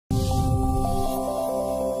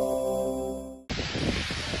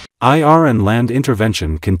IR and land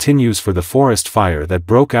intervention continues for the forest fire that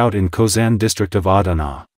broke out in Kozan District of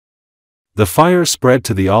Adana. The fire spread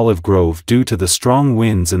to the olive grove due to the strong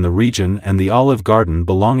winds in the region, and the olive garden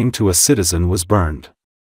belonging to a citizen was burned.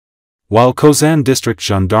 While Kozan District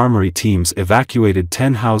Gendarmerie teams evacuated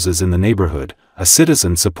 10 houses in the neighborhood, a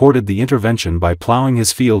citizen supported the intervention by plowing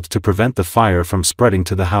his field to prevent the fire from spreading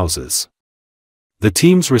to the houses. The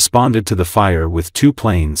teams responded to the fire with 2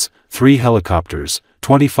 planes, 3 helicopters,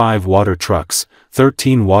 25 water trucks,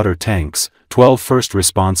 13 water tanks, 12 first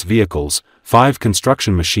response vehicles, 5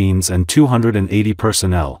 construction machines and 280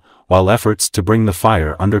 personnel, while efforts to bring the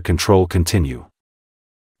fire under control continue.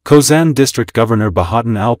 Kozan District Governor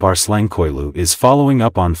Bahattin Arslanköylü is following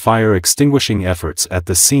up on fire extinguishing efforts at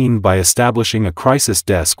the scene by establishing a crisis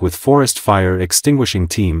desk with forest fire extinguishing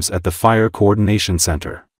teams at the Fire Coordination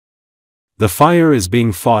Center. The fire is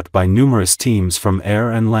being fought by numerous teams from air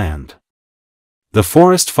and land. The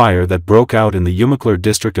forest fire that broke out in the Putler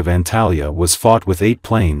district of Antalya was fought with 8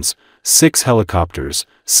 planes, 6 helicopters,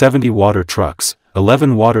 70 water trucks,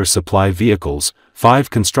 11 water supply vehicles, 5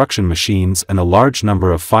 construction machines and a large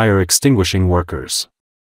number of fire extinguishing workers.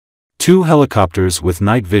 2 helicopters with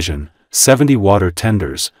night vision, 70 water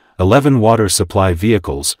tenders, 11 water supply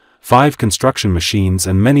vehicles, 5 construction machines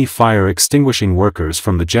and many fire extinguishing workers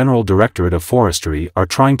from the General Directorate of Forestry are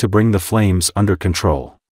trying to bring the flames under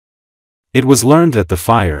control. It was learned that the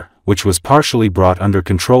fire, which was partially brought under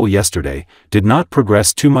control yesterday, did not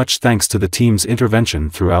progress too much thanks to the team's intervention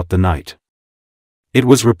throughout the night. It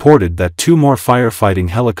was reported that 2 more firefighting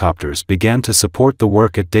helicopters began to support the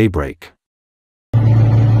work at daybreak.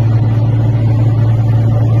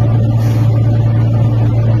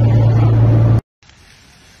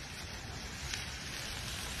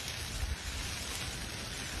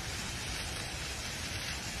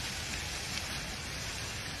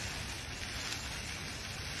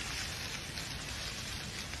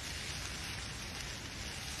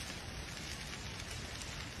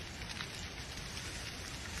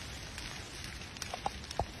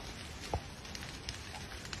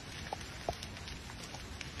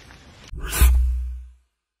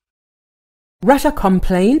 Russia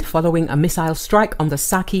complained following a missile strike on the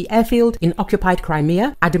Kharkiv airfield in occupied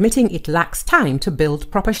Crimea, admitting it lacks time to build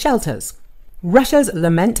proper shelters. Russia's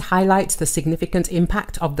lament highlights the significant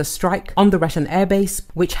impact of the strike on the Russian airbase,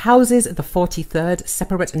 which houses the 43rd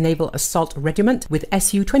Separate Naval Assault Regiment with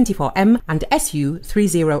Su-24M and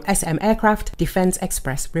Su-30SM aircraft, Defense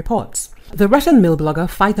Express reports. The Russian mill blogger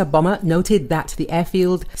Fighter Bomber noted that the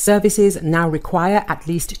airfield services now require at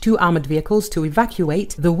least 2 armored vehicles to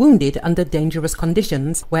evacuate the wounded under dangerous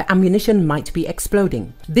conditions where ammunition might be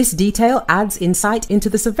exploding. This detail adds insight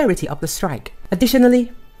into the severity of the strike.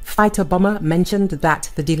 Additionally, Fighter Bomber mentioned that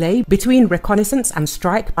the delay between reconnaissance and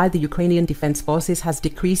strike by the Ukrainian Defense Forces has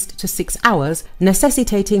decreased to 6 hours,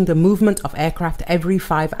 necessitating the movement of aircraft every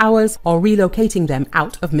 5 hours or relocating them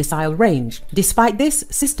out of missile range. Despite this,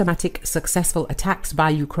 systematic successful attacks by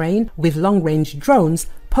Ukraine with long-range drones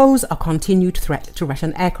pose a continued threat to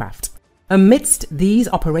Russian aircraft. Amidst these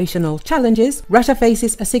operational challenges, Russia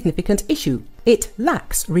faces a significant issue. It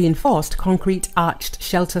lacks reinforced concrete arched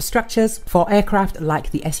shelter structures for aircraft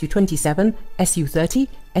like the Su-27, Su-30,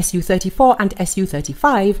 Su-34 and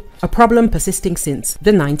Su-35, a problem persisting since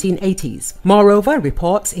the 1980s. Moreover,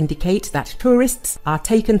 reports indicate that tourists are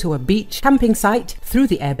taken to a beach camping site through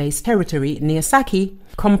the airbase territory near Kharkiv,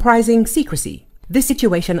 comprising secrecy. This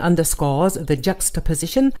situation underscores the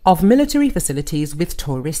juxtaposition of military facilities with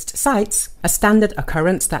tourist sites, a standard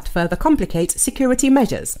occurrence that further complicates security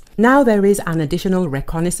measures. Now there is an additional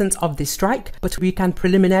reconnaissance of this strike, but we can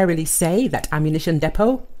preliminarily say that ammunition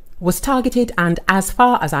depot was targeted and, as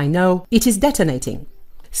far as I know, it is detonating.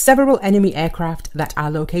 Several enemy aircraft that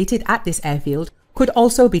are located at this airfield could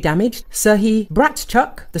also be damaged, Serhiy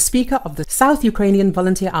Bratchuk, the speaker of the South Ukrainian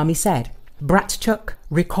Volunteer Army, said. Bratchuk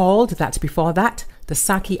recalled that before that, the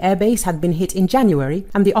Kharkiv airbase had been hit in January,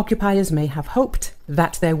 and the occupiers may have hoped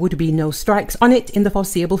that there would be no strikes on it in the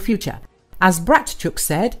foreseeable future. As Bratchuk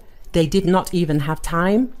said, they did not even have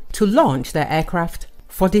time to launch their aircraft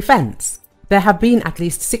for defense. There have been at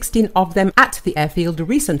least 16 of them at the airfield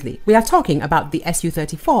recently. We are talking about the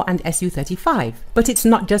Su-34 and Su-35, but it's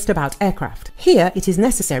not just about aircraft. Here it is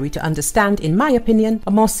necessary to understand, in my opinion,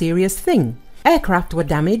 a more serious thing. Aircraft were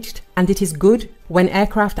damaged, and it is good when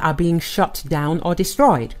aircraft are being shot down or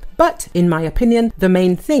destroyed. But, in my opinion, the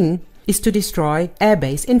main thing is to destroy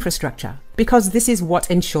airbase infrastructure, because this is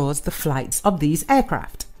what ensures the flights of these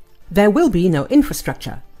aircraft. There will be no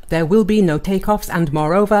infrastructure, there will be no takeoffs, and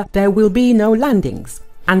moreover, there will be no landings.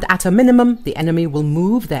 and at a minimum, the enemy will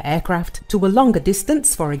move their aircraft to a longer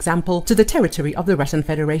distance, for example, to the territory of the Russian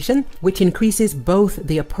Federation, which increases both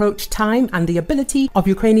the approach time and the ability of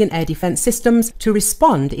Ukrainian air defense systems to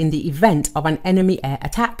respond in the event of an enemy air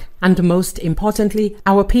attack. And most importantly,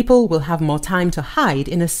 our people will have more time to hide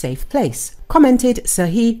in a safe place, commented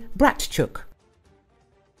Serhiy Bratchuk.